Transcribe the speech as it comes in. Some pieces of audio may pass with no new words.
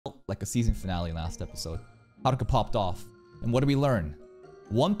like a season finale last episode. Haruka popped off. And what did we learn?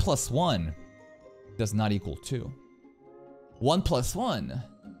 1 + 1 does not equal 2. 1 + 1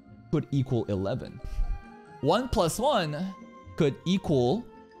 could equal 11. 1 + 1 could equal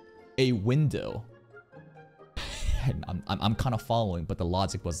a window. I'm kind of following, but the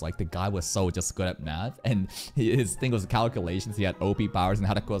logic was like the guy was so just good at math, and his thing was calculations. He had OP powers, and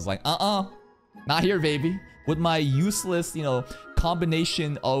Haruka was like, not here, baby. With my useless, you know,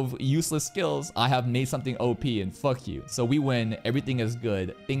 combination of useless skills, I have made something OP, and fuck you. So we win. Everything is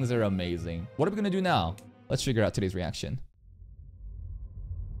good. Things are amazing. What are we gonna do now? Let's figure out today's reaction.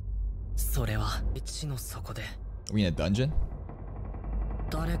 Are we in a dungeon?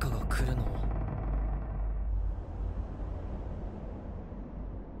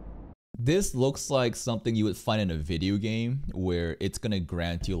 This looks like something you would find in a video game where it's gonna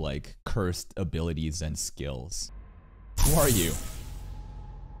grant you like cursed abilities and skills. Who are you?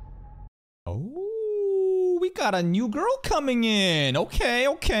 Oh, we got a new girl coming in. Okay,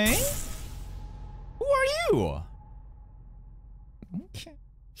 okay. Who are you? Okay.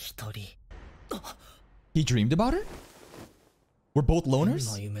 He dreamed about her? We're both loners?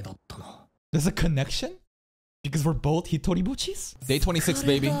 There's a connection? Because we're both Hitoribochis? Day 26,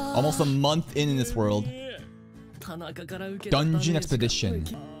 baby. Almost a month in this world. Dungeon expedition.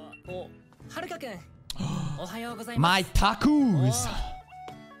 My takus!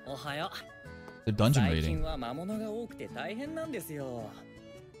 The dungeon rating.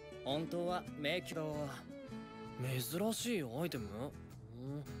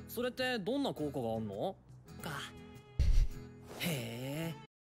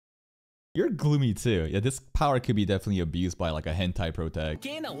 You're gloomy too. Yeah, this power could be definitely abused by like a hentai protag.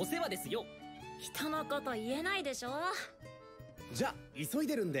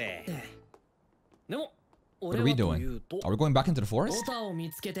 What are we doing? Are we going back into the forest?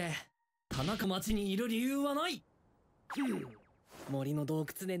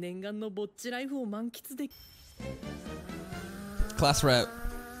 Class rep.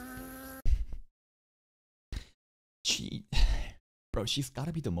 Bro, she's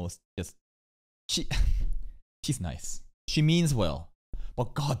gotta be the most just... She's nice. She means well.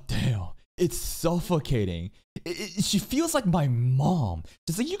 But goddamn, it's suffocating. She feels like my mom.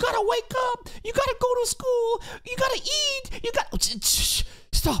 She's like, you gotta wake up. You gotta go to school. You gotta eat. You gotta... Shh.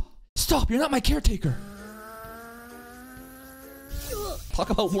 Stop. Stop. You're not my caretaker. Talk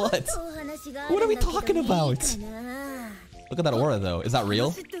about what? What are we talking about? Look at that aura though. Is that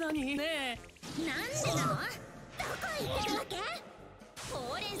real?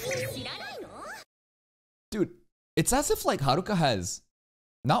 Dude, it's as if like Haruka has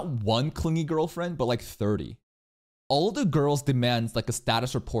not one clingy girlfriend, but like 30. All the girls demand like a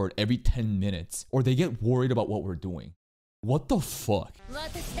status report every 10 minutes, or they get worried about what we're doing. What the fuck?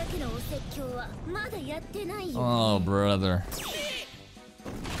 Oh, brother.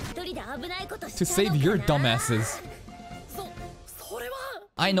 To save your dumbasses.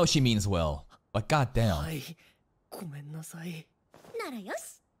 I know she means well, but goddamn.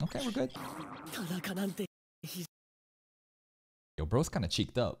 Okay, we're good. Yo, bro's kinda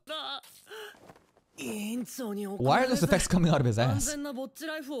cheeked up. Why are those effects coming out of his ass?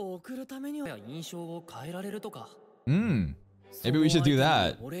 Maybe we should do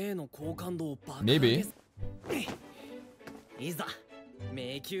that. Maybe.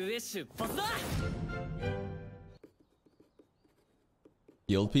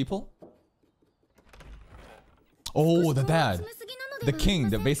 Healed people? Oh, the dad. The king,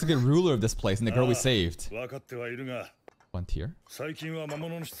 the basically ruler of this place, and the girl we saved. Frontier?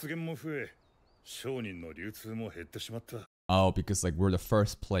 Oh, because like we're the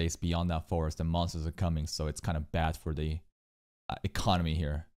first place beyond that forest and monsters are coming, so it's kind of bad for the economy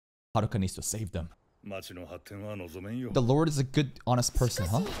here. Haruka needs to save them. The Lord is a good, honest person,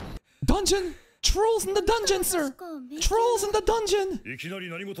 huh? Dungeon! Trolls in the dungeon, sir! Trolls in the dungeon!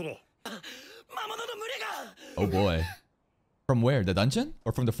 Oh boy. From where? The dungeon?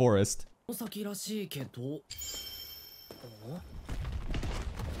 Or from the forest?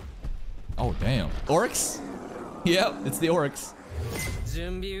 Oh damn. Orcs? Yep, it's the orcs.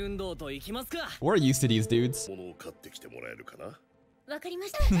 We're used to these dudes.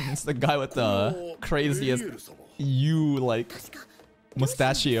 It's the guy with the craziest like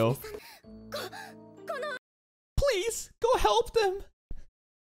mustachio. Please, go help them.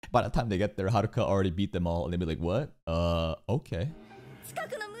 By the time they get there, Haruka already beat them all, and they'll be like, what? Okay.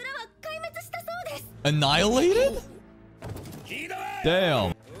 Annihilated?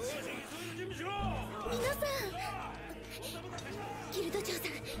 Damn.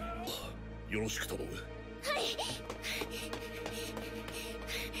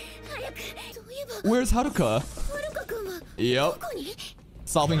 Where's Haruka? Yep.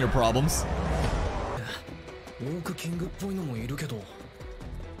 Solving your problems.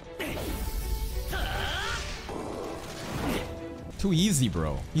 Too easy,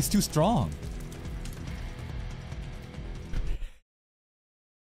 bro. He's too strong.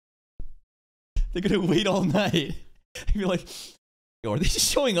 They're gonna wait all night. You're like, yo, are they just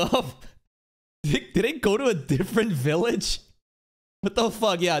showing up? Did they go to a different village? What the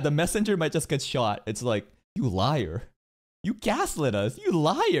fuck? Yeah, the messenger might just get shot. It's like, you liar. You gaslit us. You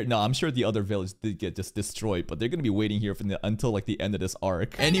liar. No, I'm sure the other village did get just destroyed, but they're gonna be waiting here until like the end of this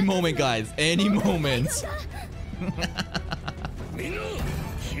arc. Any moment, guys. Any moment.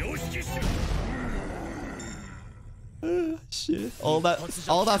 Shit. All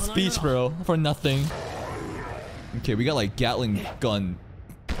that speech, bro, for nothing. Okay, we got like Gatling gun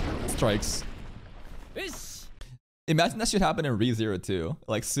strikes. Imagine that should happen in ReZero too.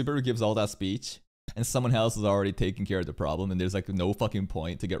 Like Subaru gives all that speech, and someone else is already taking care of the problem, and there's like no fucking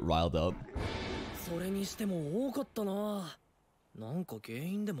point to get riled up.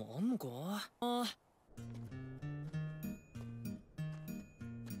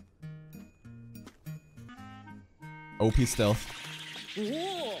 OP stealth.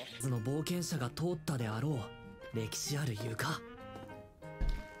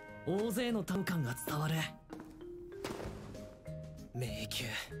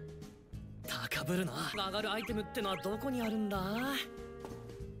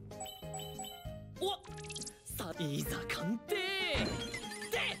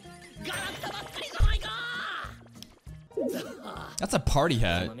 That's a party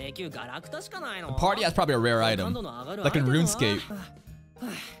hat. A party hat's probably a rare item. Like in RuneScape.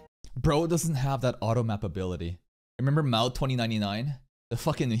 Bro doesn't have that auto map ability. Remember Mao 2099? The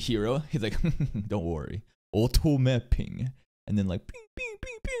fucking hero? He's like, don't worry. Auto mapping. And then like, ping, ping,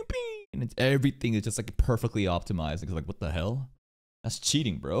 ping, ping, ping. And it's, everything is just like perfectly optimized. It's like, what the hell? That's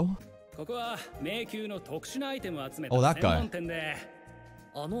cheating, bro. Oh, that guy.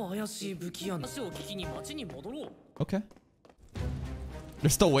 Okay. They're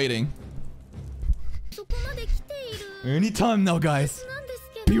still waiting. Anytime now, guys.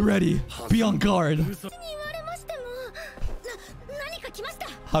 Be ready. Be on guard.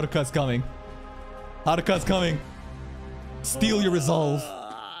 Haruka's coming. Haruka's coming. Steal your resolve.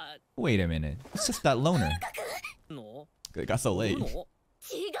 Wait a minute. It's just that loner. It got so late.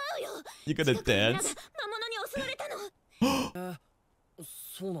 You gonna dance?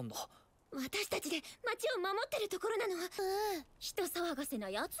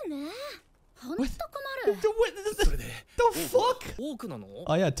 What? The fuck?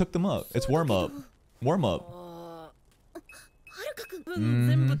 Oh yeah, it took them up. It's warm up. Warm up.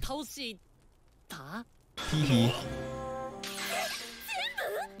 Hee.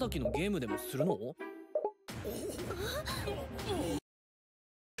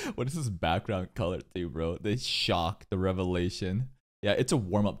 What is this background color thing, bro? The shock, the revelation. Yeah, it's a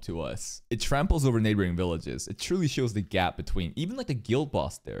warm-up to us. It tramples over neighboring villages. It truly shows the gap between even like the guild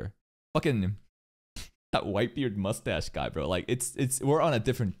boss there. Fucking that whitebeard mustache guy, bro. Like we're on a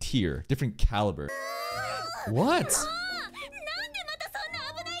different tier, different caliber. What?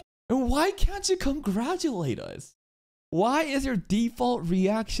 And why can't you congratulate us? Why is your default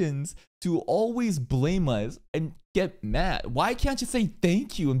reactions to always blame us and get mad? Why can't you say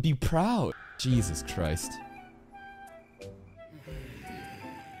thank you and be proud? Jesus Christ.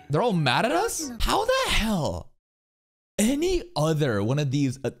 They're all mad at us? How the hell? Any other one of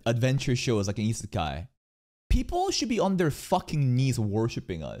these adventure shows like an isekai, people should be on their fucking knees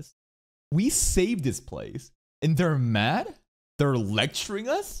worshipping us. We saved this place and they're mad? They're lecturing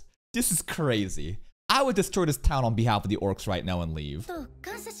us? This is crazy. I would destroy this town on behalf of the orcs right now and leave.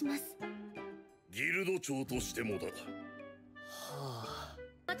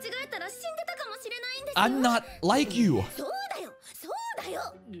 I'm not like you.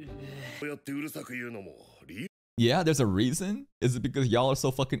 Yeah, there's a reason. Is it because y'all are so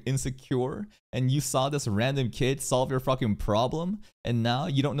fucking insecure and you saw this random kid solve your fucking problem and now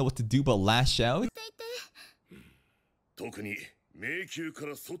you don't know what to do but lash out?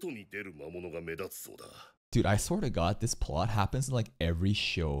 Dude, I swear to God, this plot happens in like every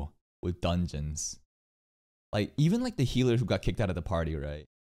show with dungeons. Like, even like the healer who got kicked out of the party, right?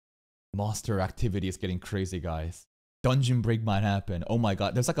 Monster activity is getting crazy, guys. Dungeon break might happen. Oh my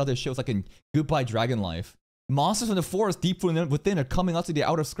God, there's like other shows like in Goodbye Dragon Life. Monsters in the forest deep within are coming out to the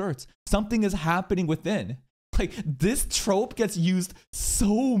outer skirts. Something is happening within. Like, this trope gets used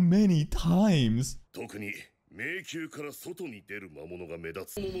so many times.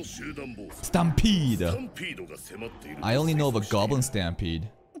 Stampede. I only know of a goblin stampede.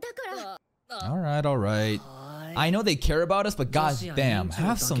 Alright, alright. I know they care about us, but goddamn,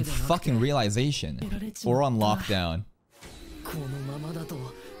 have some fucking realization. We're on lockdown.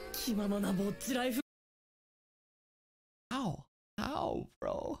 How,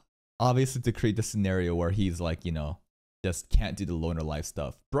 bro? Obviously to create the scenario where he's like, you know, just can't do the loner life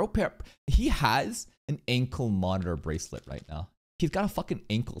stuff. Bro, he has an ankle monitor bracelet right now. He's got a fucking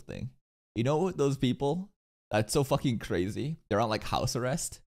ankle thing. You know those people? That's so fucking crazy. They're on like house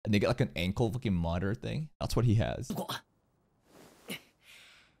arrest and they get like an ankle fucking monitor thing. That's what he has.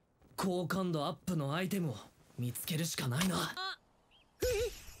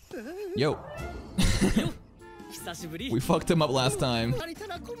 Yo. We fucked him up last time.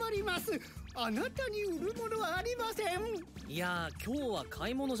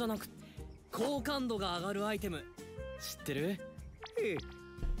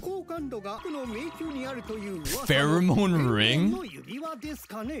 Pheromone ring?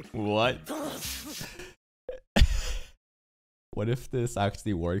 What? What if this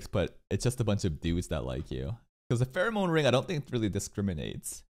actually works, but it's just a bunch of dudes that like you? Because the pheromone ring, I don't think it really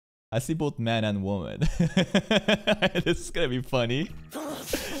discriminates. I see both man and woman. This is gonna be funny.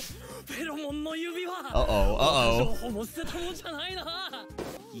 Uh-oh, uh-oh.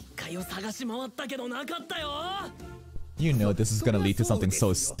 You know this is gonna lead to something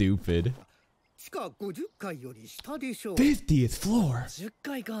so stupid. 50th floor.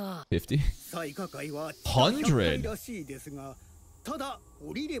 50? 100?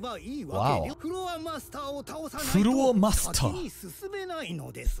 Wow. Floor master.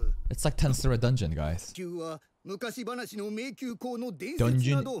 It's like Tensura Dungeon, guys.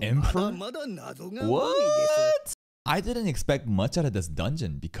 Dungeon Emperor? What? I didn't expect much out of this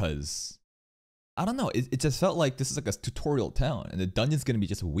dungeon because I don't know, it just felt like this is like a tutorial town and the dungeon's gonna be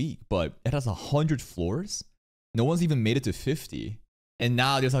just weak, but it has 100 floors. No one's even made it to 50. And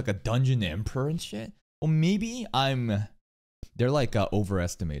now there's like a dungeon emperor and shit. Well, maybe they're like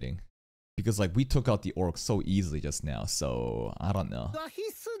overestimating because like we took out the orcs so easily just now, so I don't know.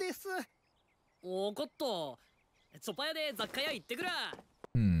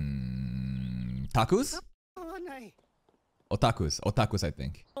 Takus? Otakus, I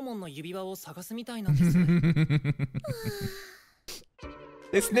think.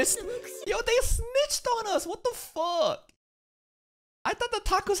 They snitched. Yo, they snitched on us. What the fuck? I thought the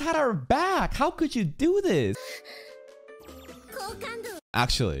Takus had our back. How could you do this?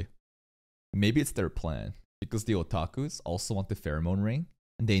 Actually, maybe it's their plan because the otakus also want the pheromone ring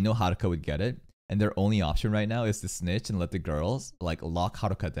and they know Haruka would get it, and their only option right now is to snitch and let the girls like lock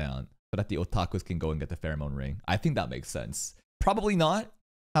Haruka down so that the otakus can go and get the pheromone ring. I think that makes sense. Probably not.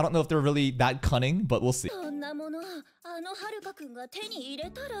 I don't know if they're really that cunning, but we'll see.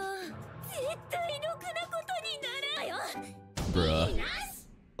 Bruh.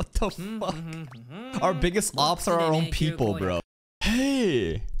 What the fuck? Our biggest ops are our own people, bro.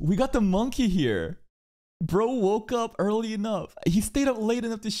 Hey, we got the monkey here. Bro woke up early enough. He stayed up late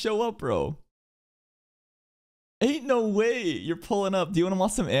enough to show up, bro. Ain't no way you're pulling up. Do you want to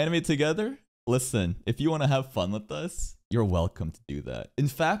watch some anime together? Listen, if you want to have fun with us, you're welcome to do that. In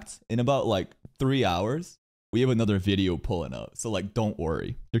fact, in about like 3 hours, we have another video pulling up. So like, don't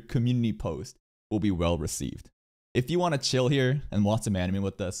worry. Your community post will be well received. If you want to chill here and watch some anime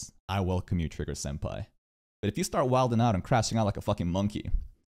with us, I welcome you, Trigger Senpai. But if you start wilding out and crashing out like a fucking monkey,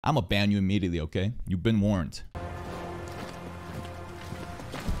 I'ma ban you immediately, okay? You've been warned.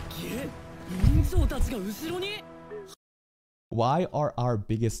 Why are our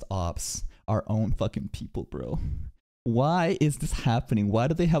biggest ops our own fucking people, bro? Why is this happening? Why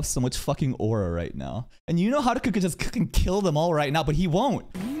do they have so much fucking aura right now? And you know Haruka could just fucking kill them all right now, but he won't.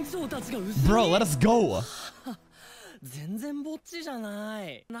 Bro, let us go.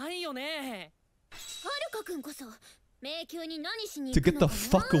 To get the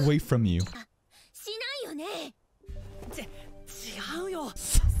fuck away from you.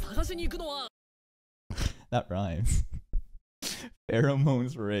 That rhymes.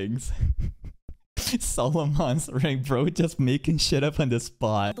 Pheromones rings. Solomon's ring, bro, just making shit up on the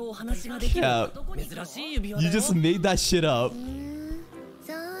spot. Yeah. You just made that shit up.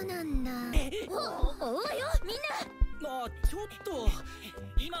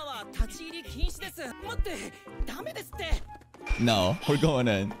 No, we're going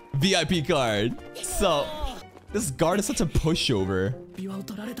in. VIP card. So, this guard is such a pushover.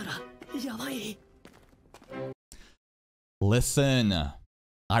 Listen,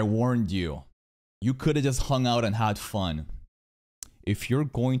 I warned you. You could have just hung out and had fun. If you're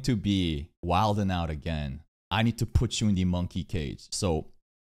going to be wilding out again, I need to put you in the monkey cage. So,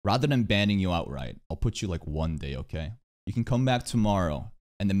 rather than banning you outright, I'll put you like 1 day, okay? You can come back tomorrow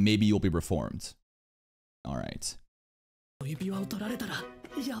and then maybe you'll be reformed. All right.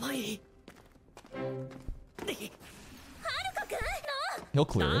 He'll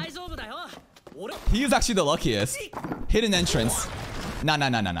clear it. He is actually the luckiest. Hidden entrance.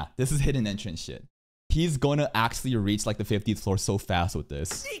 Nah. This is hidden entrance shit. He's gonna actually reach like the 50th floor so fast with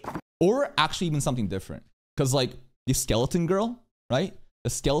this. Or actually even something different. Because like the skeleton girl, right? The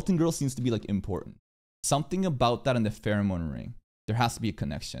skeleton girl seems to be like important. Something about that in the pheromone ring. There has to be a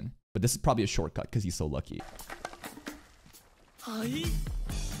connection. But this is probably a shortcut because he's so lucky.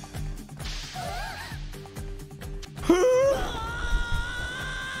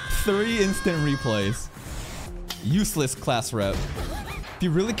 3 instant replays. Useless class rep. If you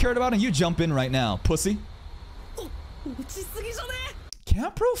really cared about it, you jump in right now, pussy.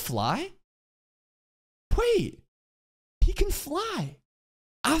 Can't bro fly? Wait. He can fly.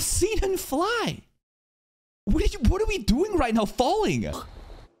 I've seen him fly. What are we doing right now? Falling.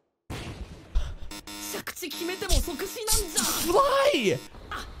 Fly!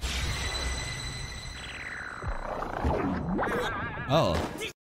 Oh.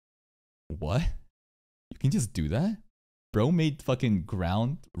 What? You can just do that? Bro made fucking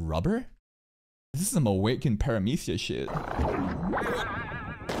ground rubber? This is some awakened paramecia shit.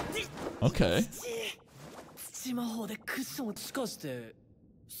 Okay.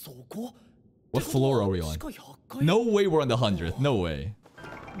 What floor are we on? No way we're on the 100th. No way.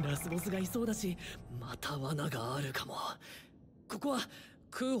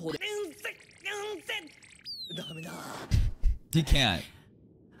 He can't.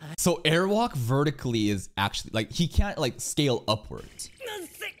 So airwalk vertically is actually like he can't like scale upwards.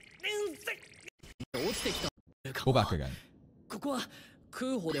 Go back again.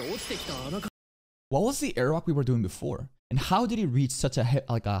 What was the airwalk we were doing before? And how did he reach such a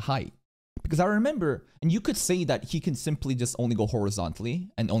height? Because I remember, and you could say that he can simply just only go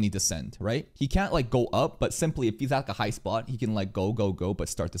horizontally and only descend, right? He can't like go up, but simply if he's at like a high spot, he can like go, but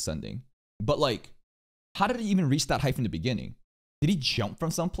start descending. But like, how did he even reach that height from the beginning? Did he jump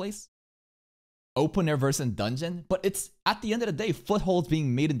from someplace? Open air versus dungeon? But it's, at the end of the day, footholds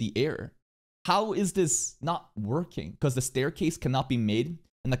being made in the air. How is this not working? Because the staircase cannot be made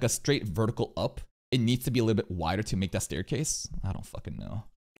in like a straight vertical up. It needs to be a little bit wider to make that staircase. I don't fucking know.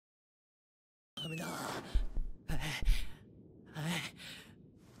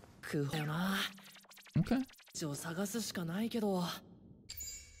 Okay.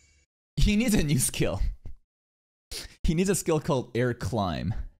 He needs a new skill. He needs a skill called air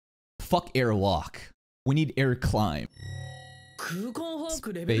climb. Fuck air walk. We need air climb.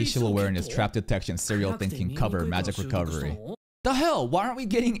 Spatial awareness, trap detection, serial thinking, cover, magic recovery. The hell? Why aren't we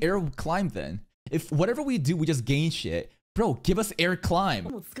getting air climb then? If whatever we do, we just gain shit. Bro, give us air climb.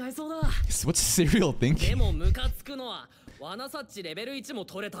 What's serial thinking?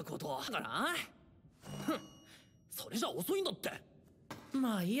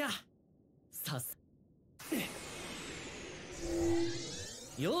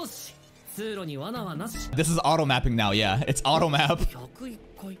 This is auto mapping now, yeah. It's auto map.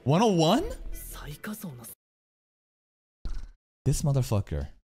 101? This motherfucker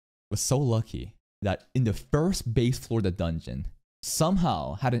was so lucky that in the first base floor of the dungeon,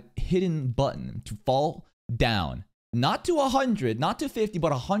 somehow had a hidden button to fall down. Not to 100, not to 50,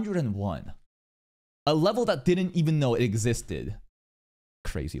 but 101. A level that didn't even know it existed.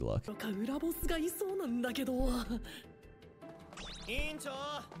 Crazy luck.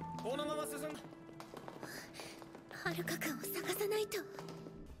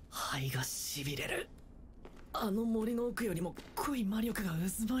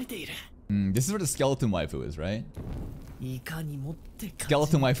 This is where the skeleton waifu is, right?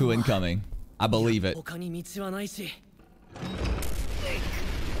 Skeleton waifu incoming. I believe it.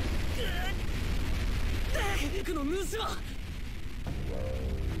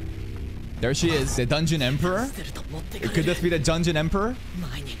 There she is, the Dungeon Emperor. Could this be the Dungeon Emperor?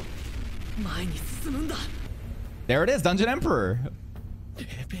 There it is, Dungeon Emperor.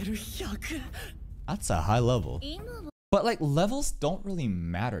 That's a high level. But like levels don't really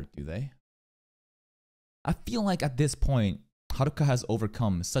matter, do they? I feel like at this point, Haruka has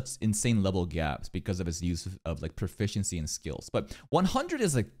overcome such insane level gaps because of his use of like proficiency and skills. But 100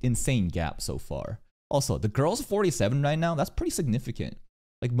 is an insane gap so far. Also, the girl's 47 right now. That's pretty significant.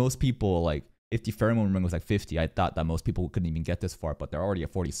 Like most people, like if the pheromone ring was like 50, I thought that most people couldn't even get this far, but they're already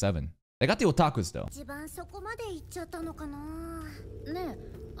at 47. They got the otakus though.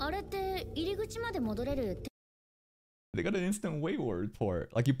 They got an instant wayward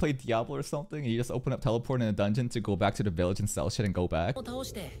port. Like you play Diablo or something and you just open up teleport in a dungeon to go back to the village and sell shit and go back.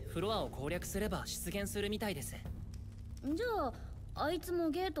 あいつも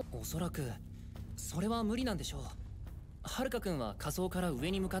ゲート。おそらくそれは無理なんでしょう。はるか君は仮想から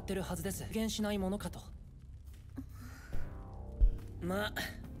上に向かってるはずです。現しないものかと。まあ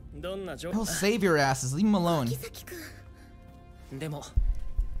どんな状況。 He'll save your asses. Leave him alone. 木崎くん。でも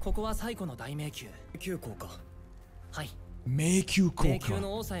ここは最古の大迷宮。宮校か。はい。迷宮効迷宮果。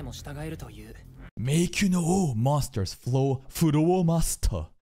の王さえも従えるという。迷宮の王 monsters flow フローマスター。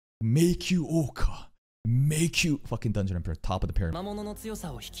迷宮王か。迷宮 fucking dungeon emperor top of the pyramid. 魔物の強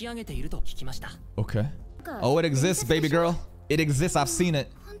さを引き上げていると聞きました。 Okay. Oh, it exists, baby girl. It exists. I've seen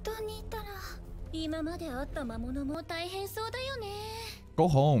it. 本当にいたら今まで会った魔物も大変そうだよね。 Go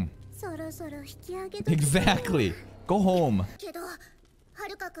home. そろそろ引き上げと Exactly. Go home. けどは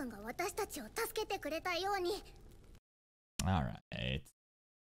るかくんが私たちを助けてくれたように。 Alright.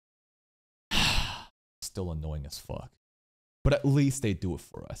 Still annoying as fuck. But at least they do it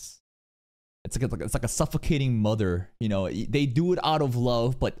for us. It's like a suffocating mother, you know. They do it out of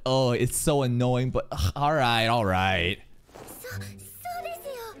love, but oh, it's so annoying. But all right. そうです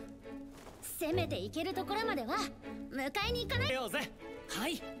よ。せめて行けるところまでは迎えに行かない。ようぜ。は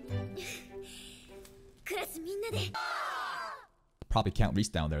い。クラスみんなで。 Probably can't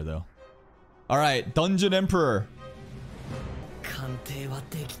reach down there though. All right, Dungeon Emperor. 鑑定は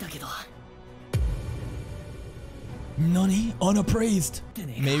できたけど。 Nani? Unappraised.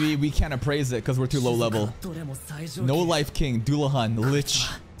 Maybe we can't appraise it because we're too low level. No Life King, Dullahan, Lich.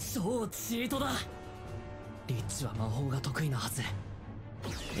 超チートだ。リッチは魔法が得意なはず。遠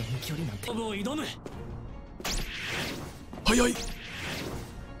距離なんてもう挑む。早い。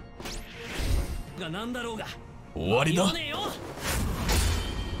がなんだろうが。終わりだ。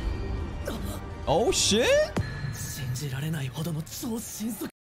Oh shit? 信じられないほどの超新速。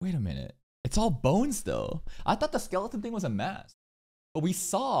 Wait a minute. It's all bones though. I thought the skeleton thing was a mask. But we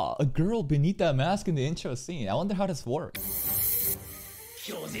saw a girl beneath that mask in the intro scene. I wonder how this works.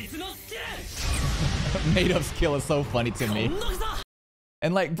 Made up skill is so funny to me.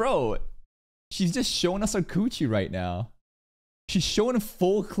 And like, bro, she's just showing us her coochie right now. She's showing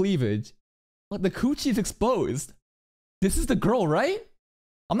full cleavage. But the coochie is exposed. This is the girl, right?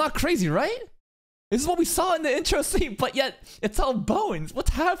 I'm not crazy, right? This is what we saw in the intro scene, but yet it's all bones.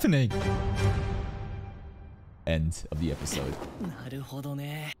 What's happening? End of the episode. Yeah,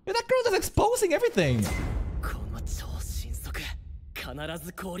 that girl is exposing everything.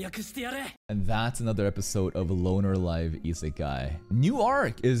 And that's another episode of Loner Live Isekai. New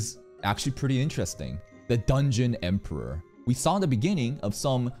arc is actually pretty interesting. The Dungeon Emperor. We saw in the beginning of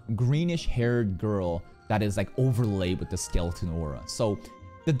some greenish-haired girl that is like overlaid with the skeleton aura. So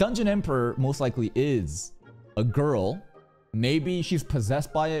the Dungeon Emperor most likely is a girl. Maybe she's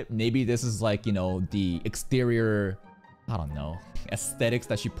possessed by it. Maybe this is like, you know, the exterior, I don't know, aesthetics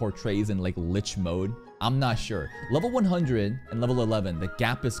that she portrays in like Lich mode. I'm not sure. Level 100 and level 11, the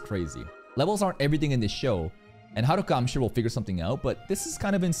gap is crazy. Levels aren't everything in this show. And Haruka, I'm sure, will figure something out, but this is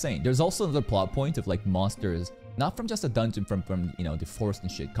kind of insane. There's also another plot point of like monsters, not from just a dungeon, from you know, the forest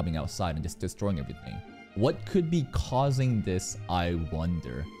and shit coming outside and just destroying everything. What could be causing this, I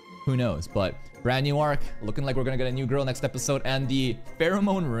wonder? Who knows? But brand new arc, looking like we're gonna get a new girl next episode, and the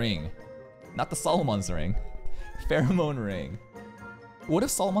pheromone ring. Not the Solomon's ring. Pheromone ring. What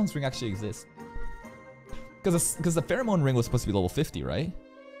if Solomon's ring actually exists? Because the pheromone ring was supposed to be level 50, right?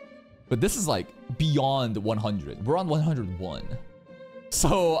 But this is like beyond 100. We're on 101.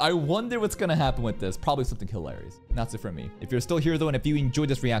 So I wonder what's gonna happen with this. Probably something hilarious. That's it for me. If you're still here though, and if you enjoyed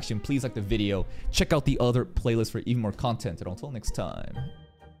this reaction, please like the video. Check out the other playlists for even more content. And until next time,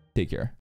 take care.